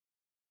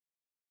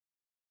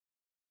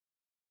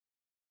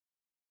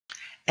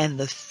And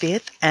the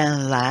fifth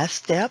and last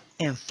step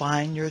in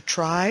Find Your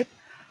Tribe,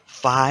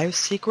 5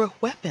 secret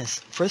weapons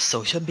for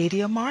social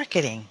media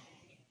marketing.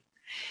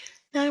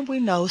 Now we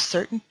know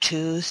certain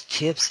tools,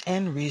 tips,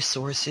 and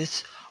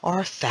resources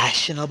are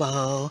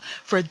fashionable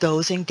for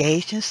those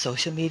engaged in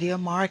social media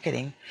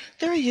marketing.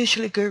 There are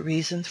usually good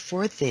reasons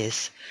for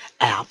this.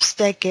 Apps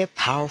that get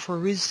powerful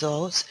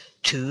results,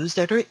 tools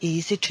that are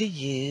easy to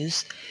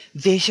use,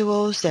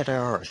 visuals that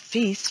are a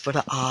feast for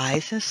the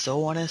eyes, and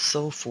so on and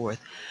so forth.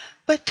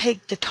 But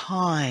take the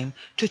time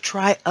to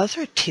try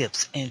other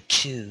tips and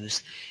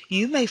tools.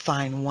 You may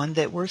find one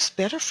that works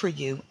better for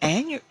you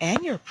and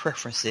your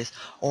preferences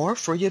or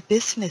for your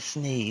business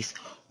needs.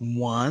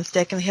 Ones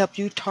that can help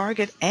you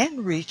target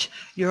and reach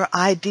your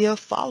ideal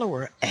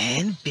follower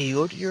and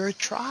build your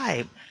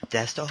tribe.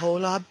 That's the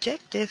whole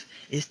objective,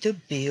 is to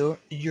build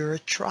your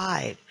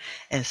tribe.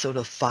 And so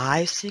the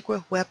 5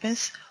 secret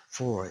weapons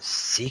for for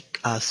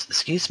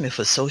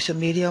social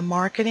media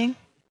marketing.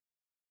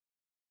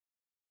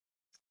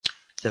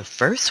 The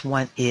first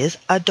one is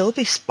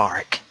Adobe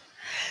Spark.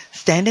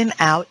 Standing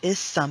out is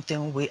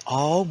something we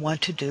all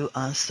want to do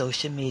on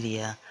social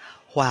media,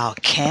 while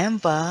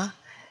Canva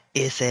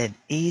is an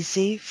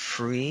easy,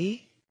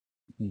 free,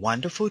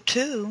 wonderful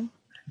tool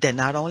that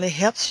not only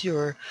helps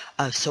your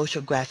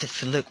social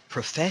graphics look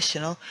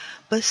professional,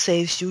 but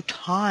saves you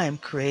time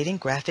creating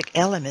graphic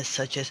elements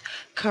such as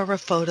cover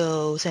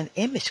photos and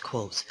image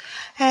quotes.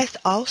 It's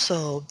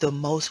also the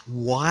most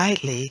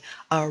widely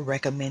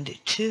recommended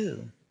tool.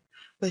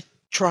 But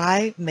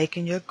try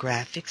making your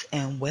graphics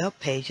and web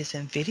pages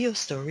and video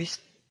stories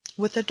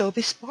with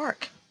Adobe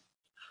Spark,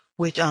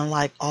 which,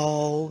 unlike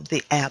all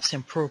the apps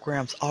and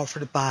programs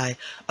offered by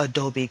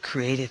Adobe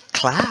Creative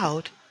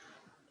Cloud,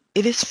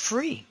 it is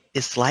free.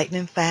 It's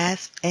lightning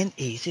fast and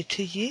easy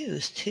to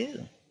use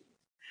too.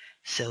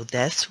 So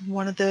that's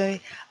one of the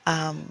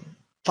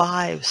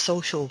 5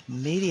 social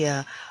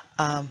media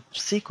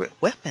secret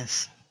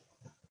weapons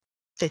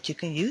that you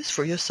can use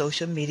for your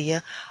social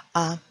media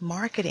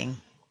marketing.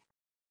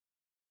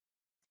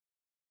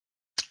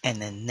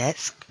 And the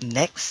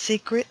next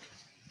secret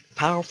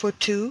powerful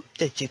tool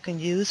that you can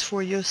use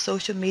for your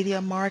social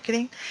media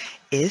marketing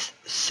is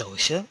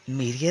Social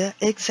Media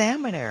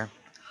Examiner.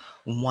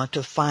 Want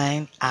to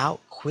find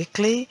out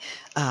quickly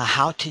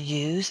how to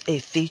use a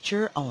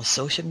feature on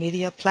social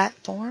media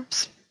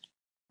platforms?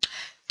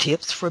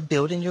 Tips for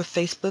building your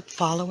Facebook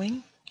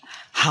following?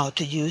 How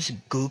to use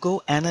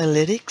Google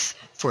Analytics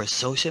for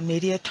social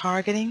media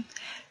targeting?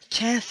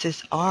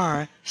 Chances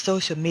are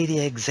Social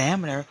Media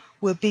Examiner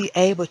will be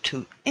able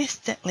to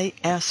instantly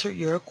answer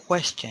your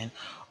question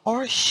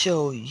or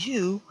show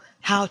you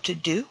how to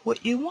do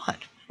what you want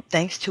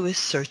thanks to its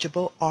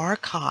searchable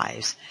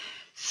archives.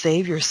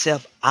 Save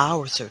yourself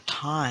hours of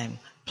time,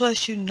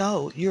 plus you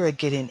know you're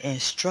getting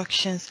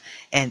instructions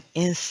and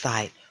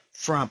insight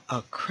from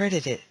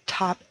accredited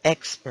top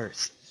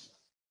experts.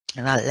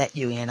 And I'll let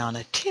you in on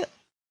a tip.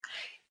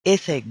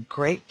 It's a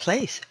great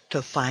place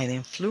to find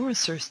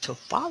influencers to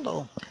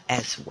follow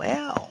as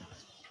well.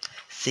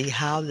 See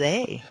how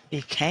they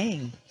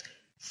became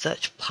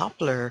such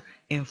popular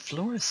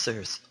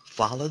influencers.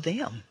 Follow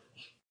them.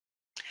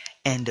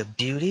 And the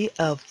beauty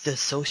of the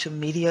Social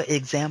Media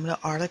Examiner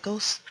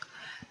articles,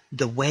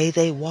 the way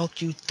they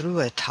walk you through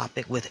a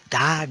topic with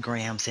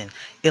diagrams and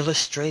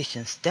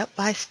illustrations step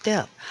by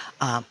step,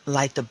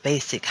 like the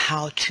basic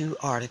how-to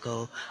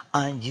article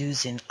on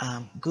using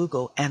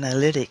Google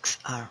Analytics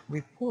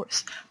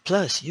reports.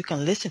 Plus, you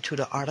can listen to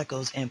the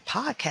articles in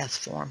podcast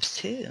forms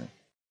too.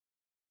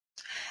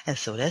 And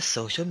so that's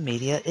Social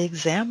Media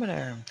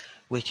Examiner,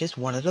 which is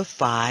one of the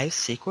 5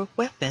 secret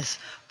weapons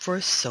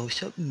for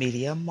social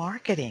media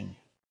marketing.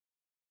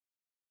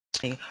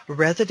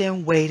 Rather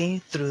than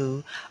wading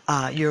through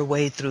your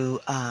way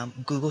through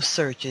Google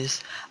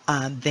searches,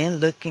 then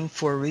looking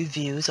for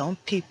reviews on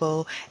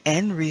people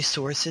and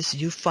resources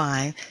you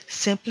find,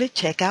 simply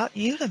check out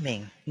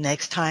Udemy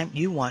next time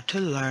you want to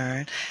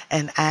learn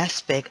an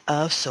aspect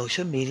of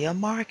social media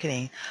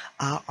marketing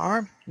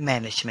or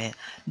management.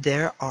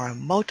 There are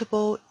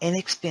multiple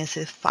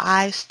inexpensive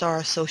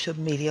 5-star social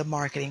media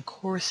marketing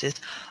courses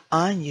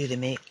on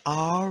Udemy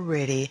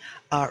already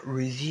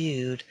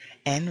reviewed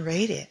and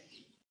rated.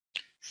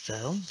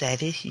 So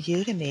that is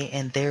Udemy,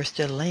 and there's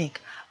the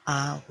link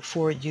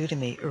for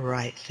Udemy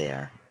right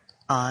there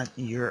on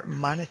your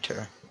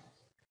monitor.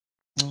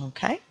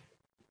 Okay?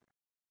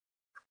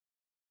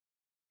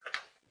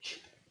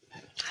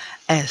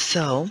 And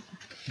so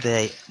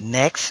the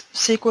next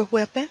secret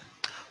weapon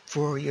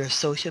for your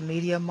social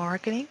media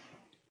marketing,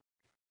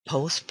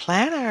 Post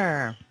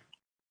Planner.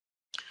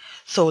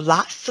 So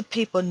lots of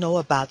people know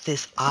about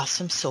this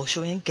awesome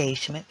social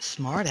engagement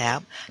smart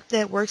app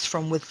that works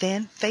from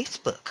within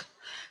Facebook.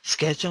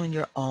 Scheduling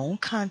your own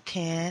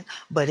content,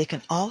 but it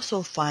can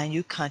also find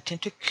you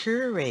content to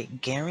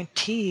curate,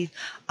 guaranteed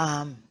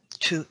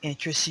to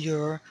interest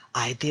your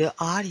ideal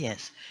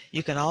audience.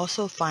 You can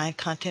also find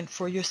content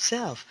for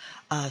yourself,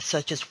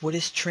 such as what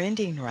is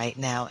trending right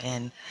now,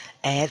 and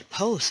add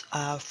posts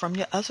from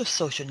your other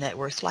social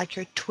networks like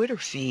your Twitter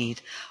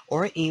feed,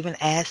 or even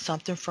add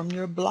something from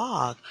your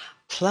blog.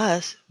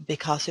 Plus,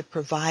 because it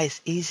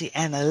provides easy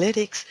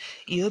analytics,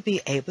 you'll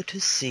be able to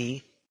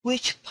see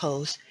which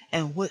post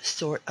and what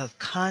sort of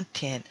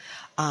content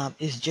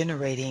is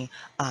generating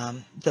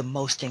the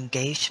most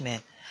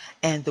engagement.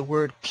 And the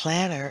word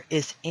planner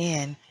is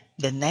in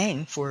the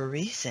name for a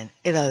reason.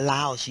 It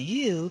allows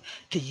you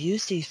to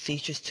use these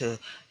features to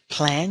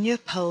plan your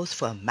posts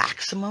for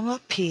maximum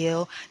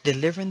appeal,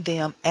 delivering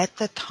them at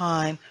the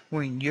time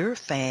when your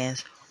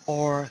fans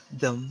are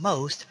the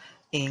most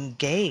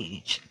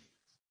engaged.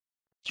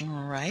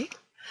 All right.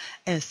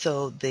 And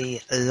so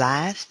the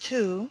last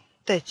tool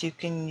that you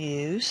can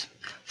use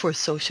for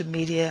social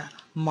media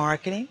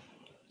marketing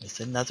is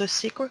another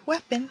secret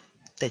weapon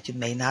that you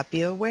may not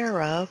be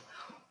aware of,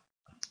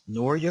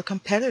 nor your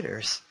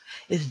competitors,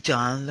 is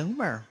John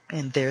Loomer.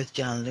 And there's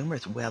John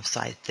Loomer's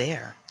website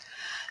there.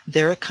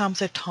 There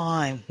comes a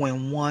time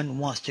when one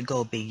wants to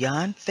go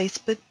beyond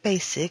Facebook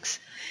basics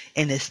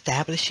in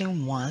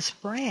establishing one's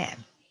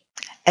brand.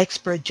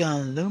 Expert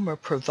John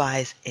Loomer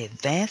provides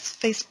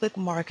advanced Facebook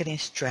marketing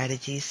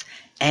strategies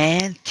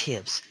and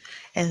tips,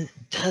 and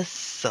does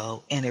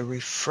so in a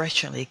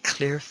refreshingly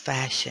clear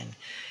fashion.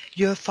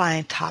 You'll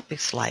find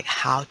topics like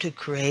how to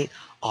create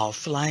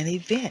offline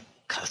event,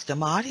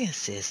 custom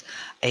audiences,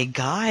 a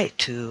guide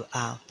to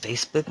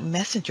Facebook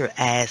Messenger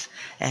ads,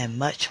 and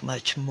much,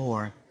 much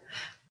more.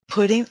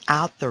 Putting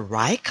out the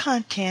right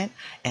content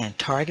and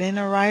targeting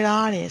the right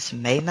audience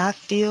may not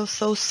feel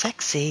so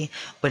sexy,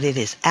 but it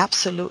is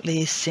absolutely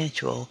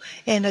essential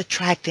in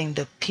attracting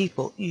the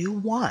people you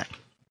want.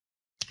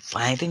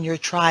 Finding your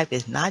tribe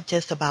is not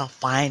just about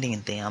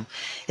finding them,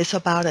 it's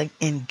about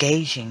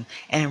engaging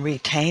and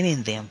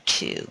retaining them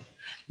too.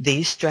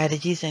 These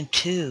strategies and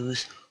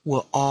tools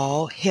will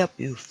all help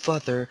you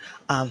further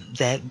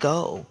that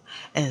goal.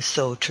 And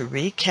so to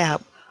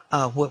recap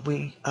what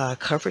we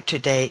covered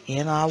today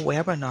in our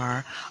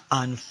webinar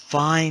on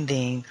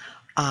finding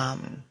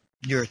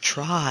your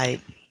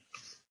tribe,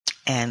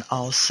 and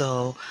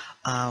also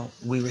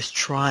we was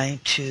trying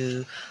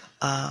to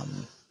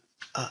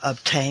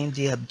obtain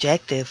the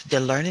objective,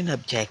 the learning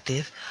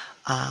objective,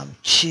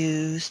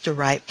 choose the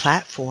right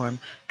platform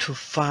to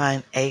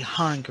find a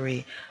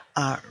hungry,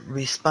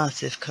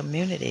 responsive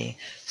community.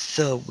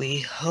 So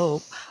we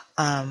hope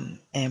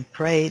and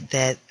pray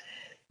that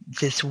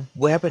this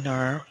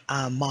webinar,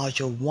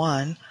 Module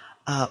 1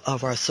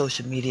 of our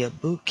Social Media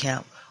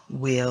Bootcamp,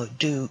 will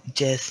do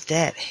just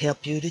that,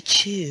 help you to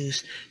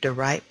choose the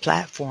right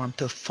platform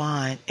to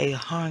find a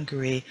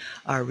hungry,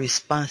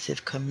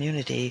 responsive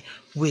community,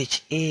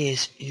 which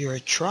is your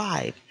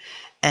tribe.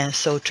 And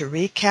so to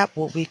recap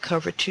what we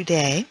covered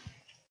today,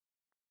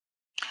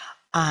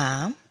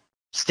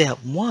 step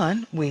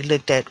 1, we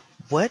looked at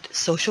what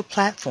social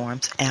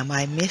platforms am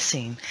I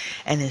missing?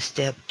 And in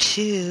step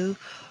 2,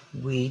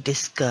 we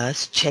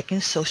discussed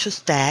checking social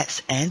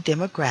stats and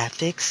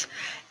demographics.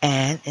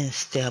 And in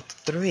step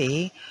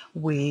 3,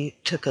 we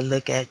took a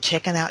look at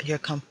checking out your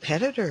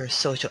competitor's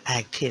social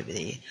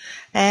activity.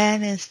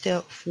 And in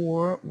step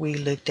 4, we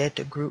looked at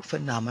the group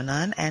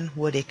phenomenon and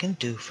what it can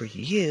do for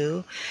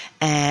you.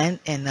 And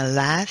in the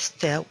last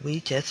step,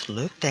 we just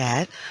looked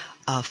at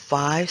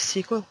 5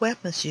 secret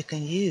weapons you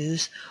can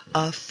use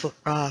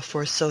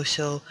for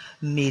social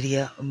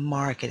media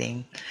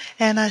marketing.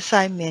 And as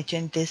I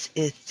mentioned, this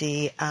is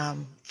the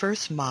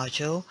first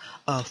module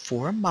of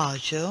 4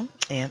 modules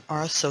in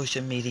our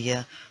social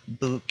media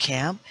boot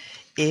camp.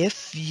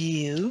 If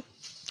you,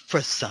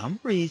 for some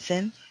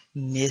reason,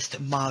 missed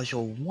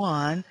module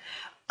 1,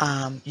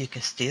 you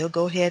can still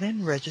go ahead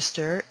and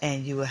register,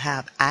 and you will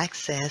have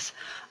access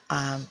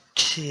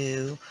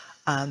to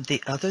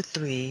the other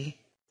 3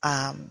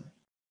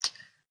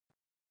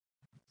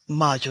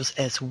 modules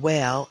as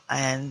well,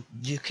 and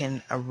you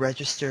can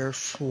register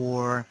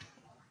for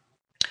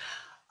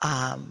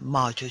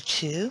module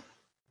 2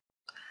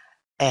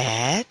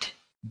 at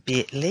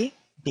bit.ly/RJS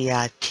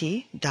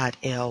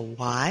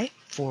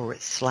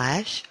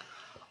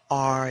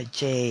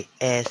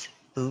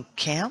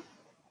Bootcamp,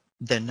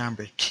 the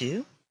number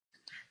 2.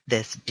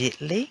 That's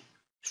bit.ly/RJS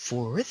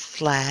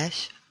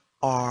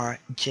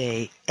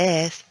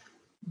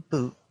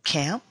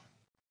Bootcamp,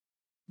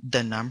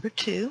 the number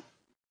 2.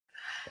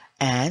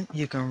 And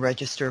you can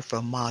register for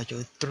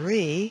module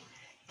 3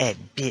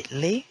 at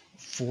bit.ly/RJS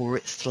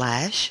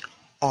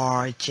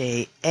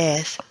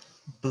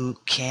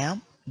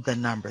Bootcamp, the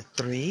number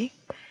 3.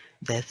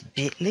 That's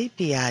bit.ly,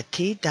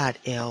 bit.ly/RJS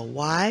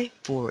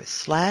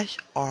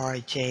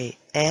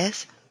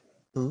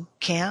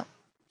Bootcamp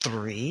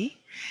 3.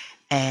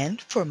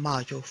 And for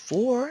module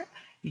 4,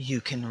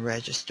 you can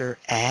register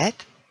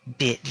at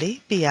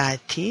bit.ly,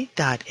 bit.ly/RJS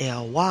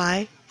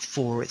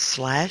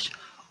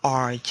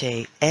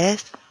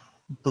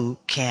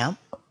Bootcamp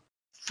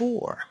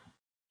 4.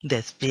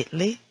 That's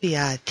bit.ly,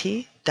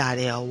 bit.ly/RJS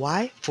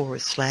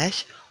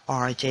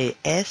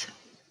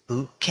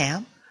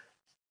Bootcamp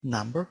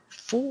number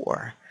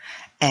 4.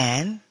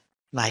 And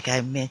like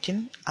I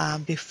mentioned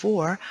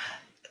before,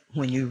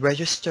 when you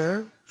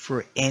register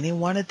for any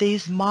one of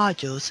these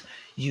modules,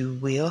 you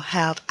will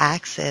have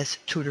access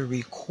to the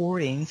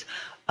recordings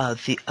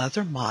of the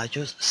other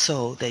modules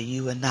so that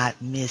you will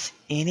not miss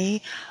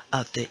any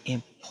of the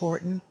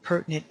important,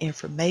 pertinent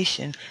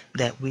information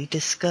that we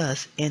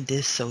discuss in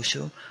this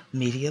social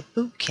media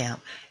boot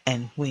camp.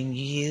 And when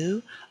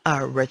you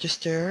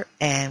register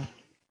and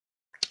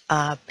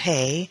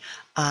pay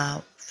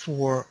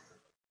for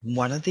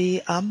one of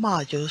the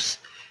modules,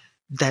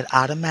 that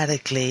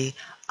automatically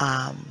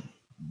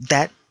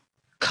that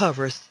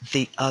covers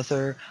the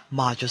other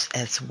modules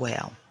as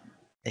well.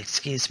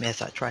 Excuse me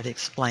as I try to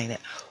explain it.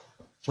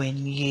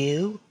 When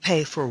you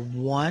pay for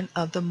one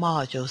of the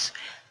modules,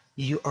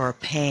 you are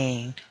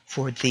paying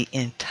for the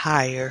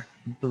entire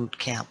boot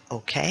camp,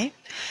 okay?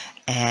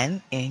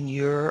 And in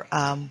your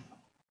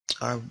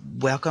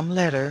welcome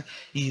letter,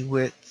 you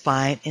would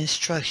find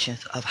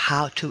instructions of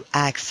how to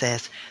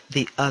access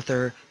the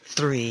other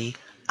three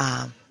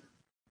the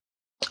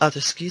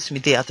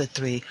other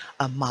three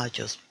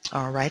modules.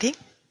 Alrighty.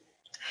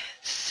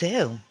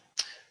 So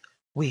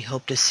we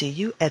hope to see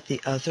you at the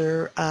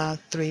other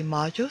 3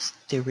 modules,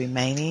 the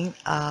remaining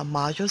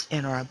modules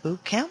in our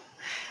boot camp,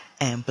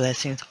 and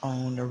blessings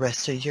on the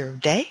rest of your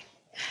day,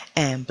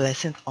 and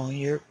blessings on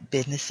your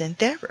business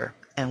endeavor.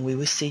 And we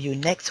will see you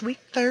next week,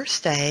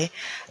 Thursday,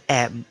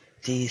 at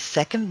the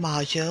second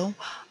module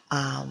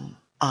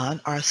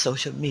on our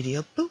social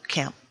media boot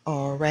camp.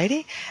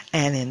 Alrighty.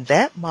 And in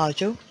that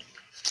module,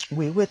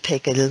 we will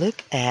take a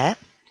look at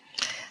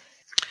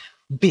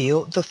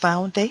build the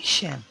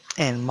foundation.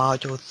 In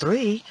module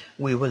 3,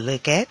 we will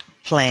look at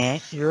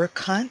plan your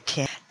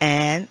content.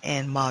 And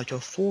in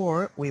module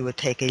 4, we will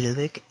take a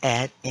look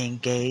at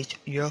engage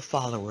your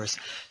followers.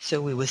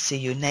 So we will see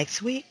you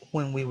next week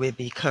when we will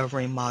be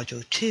covering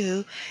module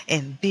 2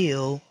 and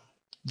build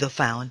the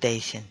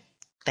foundation.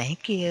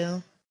 Thank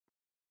you.